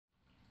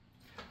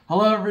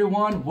Hello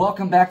everyone,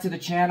 welcome back to the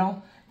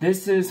channel.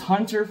 This is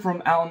Hunter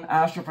from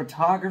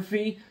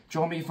Outtenastrophotography.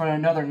 Join me for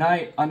another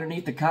night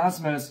underneath the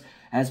cosmos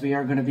as we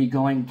are going to be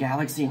going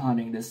galaxy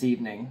hunting this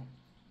evening.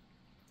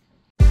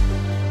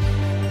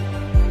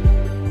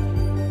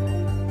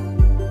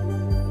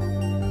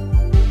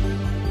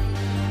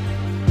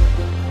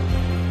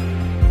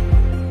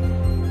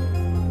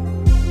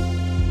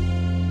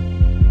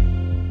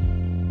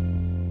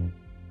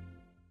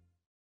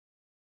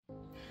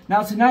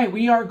 Now tonight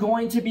we are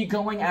going to be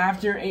going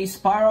after a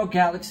spiral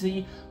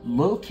galaxy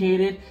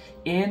located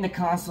in the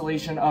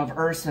constellation of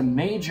Ursa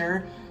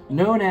Major,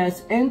 known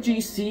as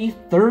NGC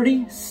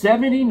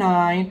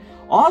 3079,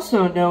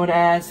 also known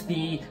as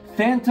the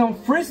Phantom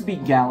Frisbee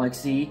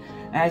Galaxy,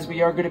 as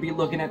we are going to be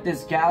looking at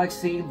this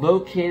galaxy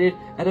located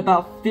at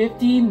about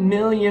 50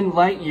 million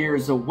light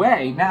years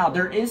away. Now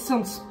there is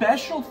some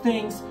special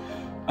things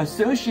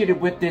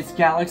associated with this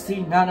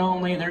galaxy. Not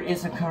only there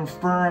is a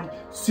confirmed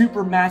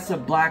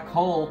supermassive black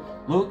hole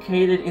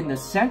located in the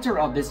center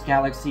of this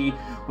galaxy,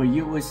 where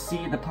you will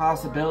see the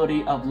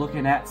possibility of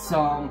looking at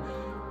some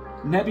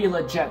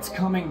nebula jets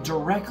coming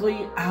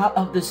directly out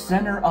of the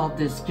center of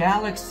this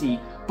galaxy.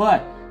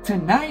 But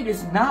tonight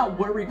is not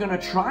where we're going to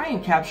try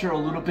and capture a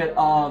little bit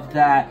of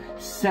that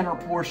center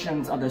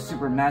portions of the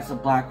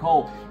supermassive black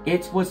hole.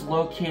 It's what's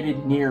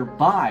located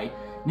nearby.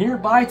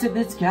 Nearby to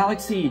this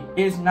galaxy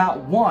is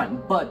not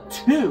one, but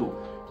two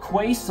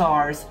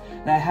quasars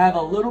that have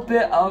a little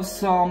bit of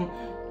some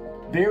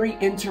very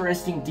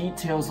interesting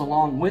details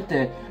along with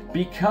it,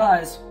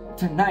 because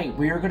tonight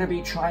we are going to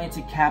be trying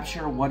to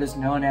capture what is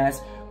known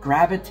as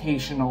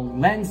gravitational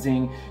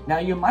lensing. Now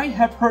you might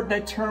have heard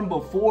that term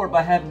before,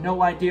 but have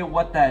no idea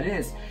what that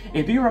is.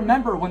 If you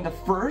remember when the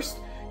first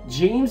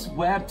James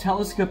Webb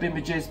telescope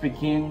images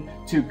began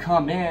to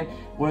come in,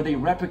 where they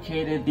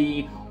replicated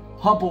the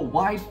Hubble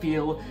wide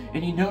field,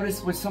 and you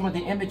notice with some of the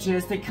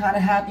images they kind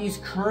of have these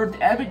curved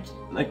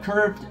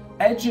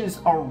edges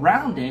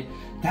around it.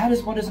 That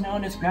is what is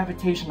known as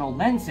gravitational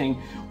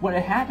lensing. What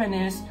had happened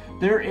is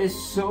there is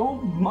so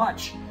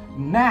much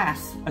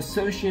mass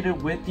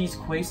associated with these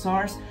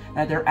quasars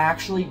that they're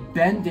actually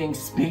bending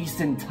space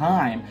and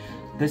time.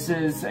 This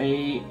is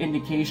a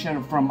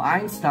indication from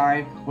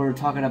Einstein, where we're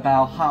talking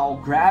about how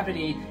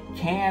gravity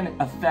can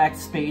affect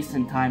space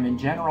and time in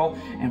general,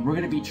 and we're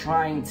going to be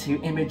trying to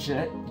image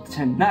it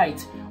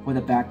tonight with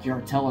a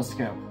backyard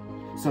telescope.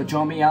 So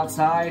join me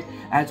outside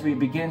as we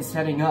begin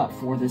setting up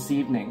for this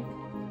evening.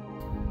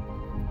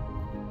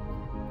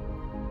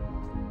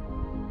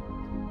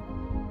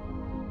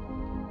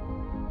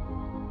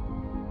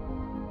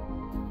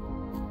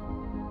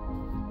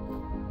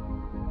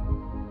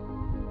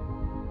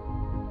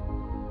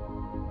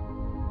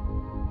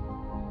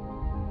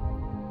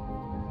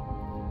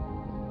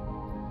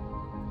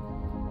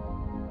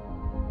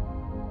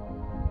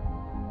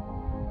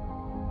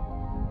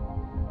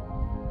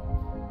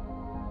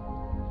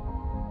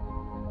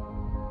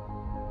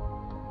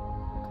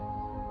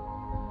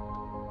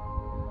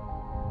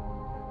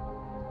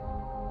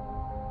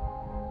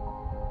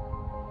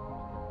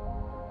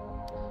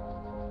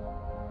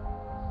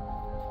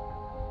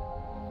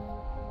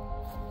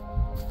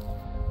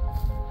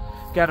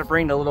 Got to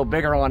bring the little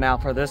bigger one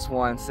out for this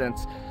one,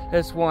 since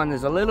this one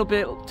is a little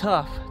bit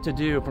tough to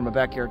do from a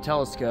backyard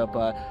telescope,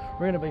 but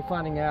we're going to be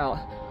finding out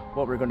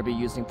what we're going to be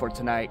using for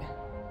tonight.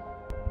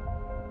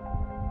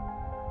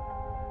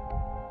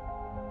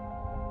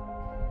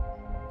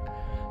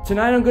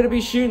 Tonight I'm going to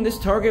be shooting this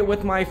target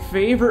with my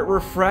favorite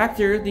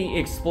refractor, the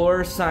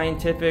Explorer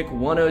Scientific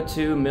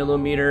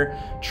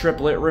 102mm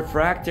triplet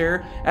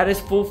refractor at its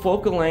full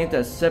focal length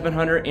at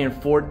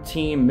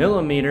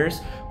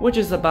 714mm, which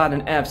is about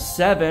an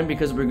f7,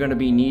 because we're going to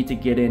need to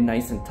get in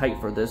nice and tight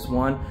for this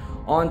one,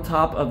 on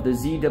top of the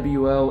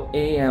ZWO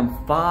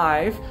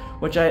AM5,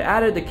 which I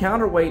added the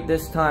counterweight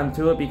this time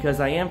to it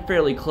because I am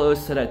fairly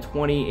close to that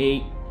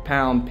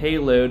 28-pound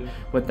payload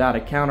without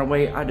a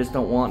counterweight. I just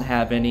don't want to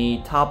have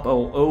any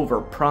topo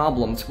over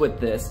problems with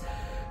this.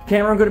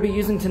 Camera I'm going to be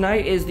using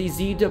tonight is the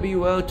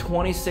ZWO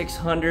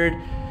 2600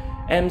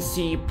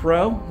 MC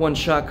Pro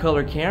one-shot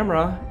color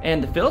camera,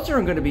 and the filter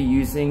I'm going to be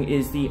using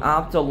is the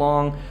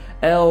Optolong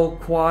L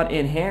Quad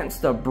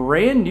Enhanced, a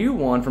brand new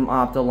one from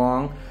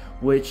Optolong,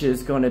 which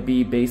is going to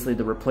be basically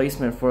the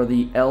replacement for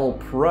the L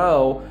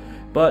Pro.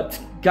 But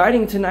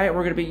guiding tonight,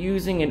 we're going to be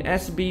using an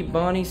SB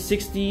Bonnie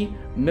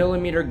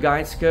 60mm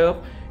guide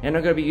scope, and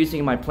I'm going to be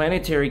using my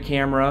planetary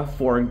camera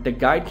for the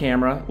guide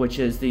camera, which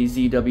is the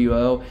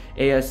ZWO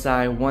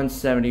ASI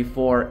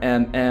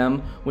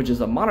 174mm, which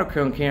is a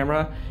monochrome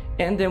camera,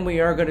 and then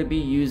we are going to be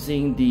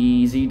using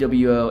the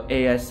ZWO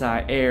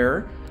ASI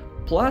Air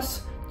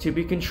Plus to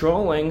be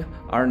controlling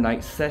our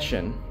night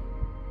session.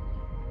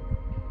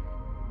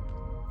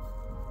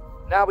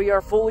 Now we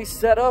are fully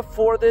set up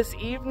for this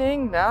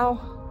evening.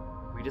 Now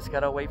we just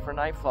gotta wait for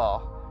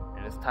nightfall,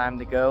 and it's time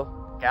to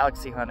go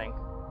galaxy hunting.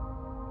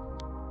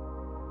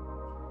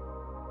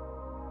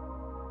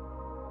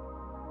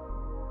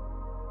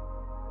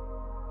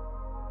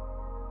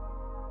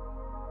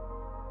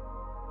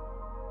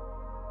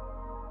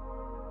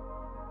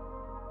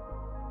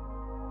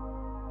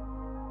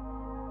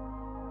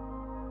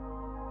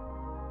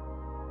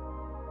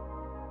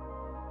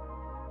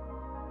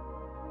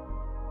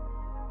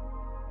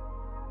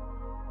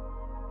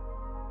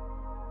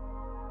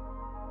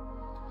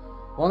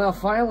 Well, now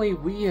finally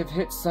we have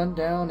hit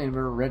sundown and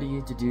we're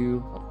ready to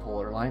do a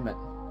polar alignment.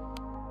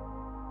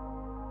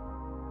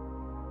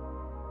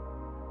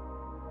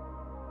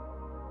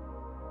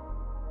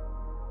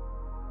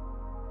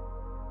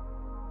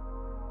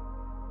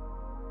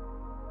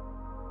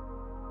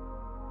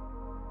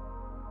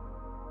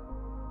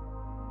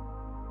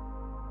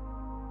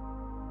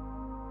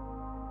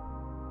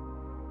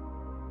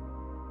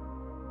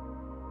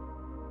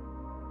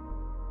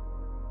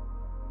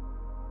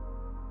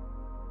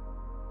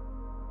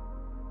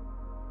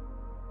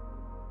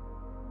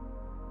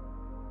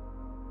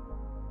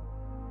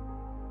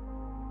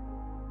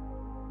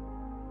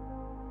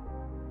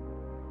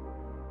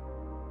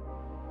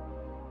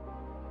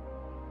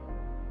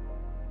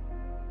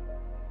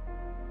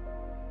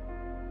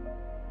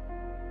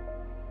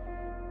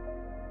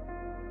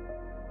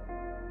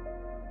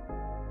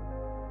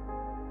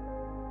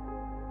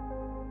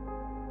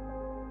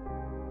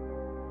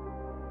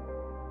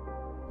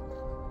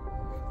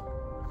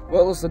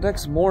 Well, it's the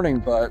next morning,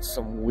 but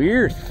some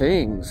weird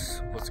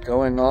things was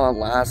going on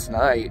last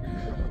night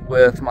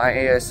with my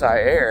ASI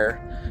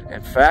Air.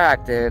 In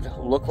fact, it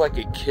looked like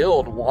it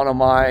killed one of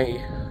my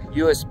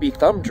USB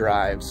thumb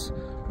drives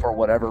for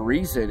whatever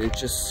reason. It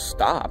just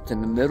stopped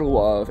in the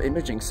middle of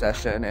imaging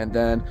session, and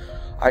then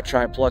I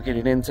tried plugging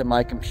it into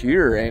my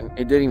computer and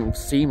it didn't even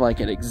seem like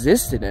it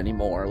existed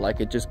anymore. Like,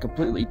 it just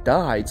completely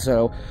died.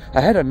 So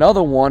I had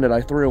another one that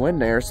I threw in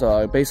there, so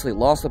I basically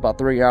lost about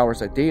 3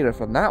 hours of data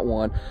from that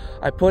one.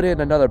 I put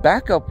in another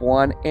backup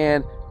one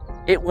and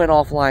it went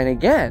offline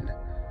again.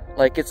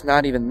 Like, it's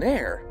not even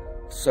there.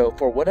 So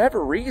for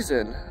whatever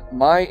reason,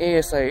 my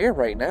ASI Air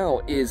right now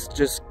is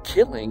just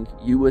killing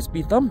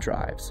USB thumb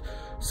drives.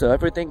 So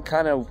everything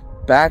kind of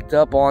backed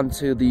up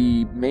onto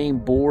the main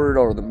board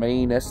or the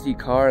main SD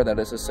card that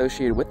is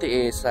associated with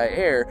the ASI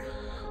Air,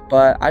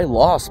 but I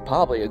lost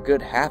probably a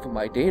good half of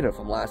my data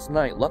from last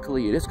night.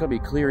 Luckily, it is going to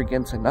be clear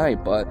again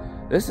tonight, but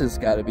this has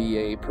got to be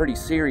a pretty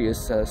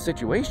serious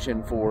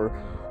situation for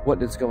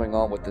what is going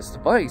on with this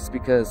device,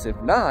 because if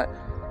not,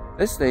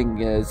 this thing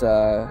is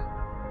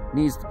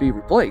needs to be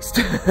replaced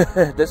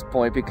at this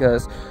point,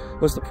 because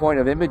what's the point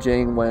of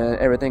imaging when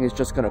everything is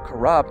just going to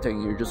corrupt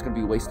and you're just going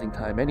to be wasting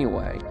time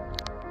anyway?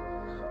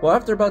 Well,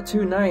 after about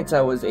 2 nights,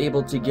 I was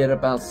able to get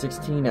about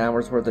 16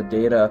 hours worth of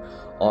data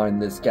on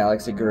this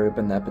galaxy group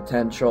and that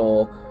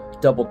potential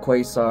double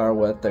quasar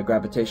with the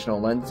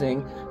gravitational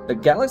lensing. The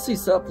galaxy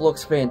itself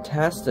looks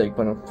fantastic,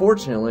 but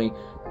unfortunately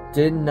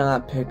did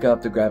not pick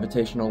up the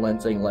gravitational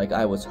lensing like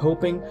I was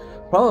hoping,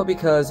 probably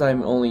because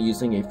I'm only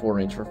using a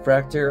 4-inch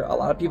refractor. A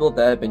lot of people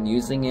that have been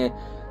using it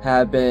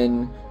have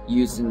been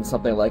using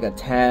something like a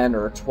 10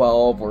 or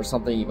 12 or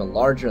something even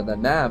larger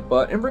than that,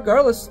 but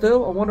regardless,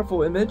 still a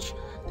wonderful image.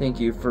 Thank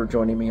you for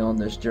joining me on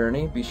this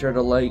journey. Be sure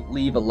to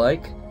leave a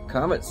like,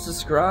 comment,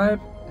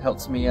 subscribe. It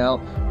helps me out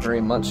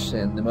very much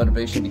and the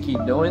motivation to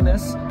keep doing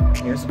this.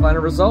 Here's the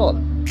final result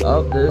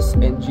of this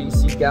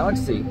NGC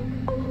galaxy.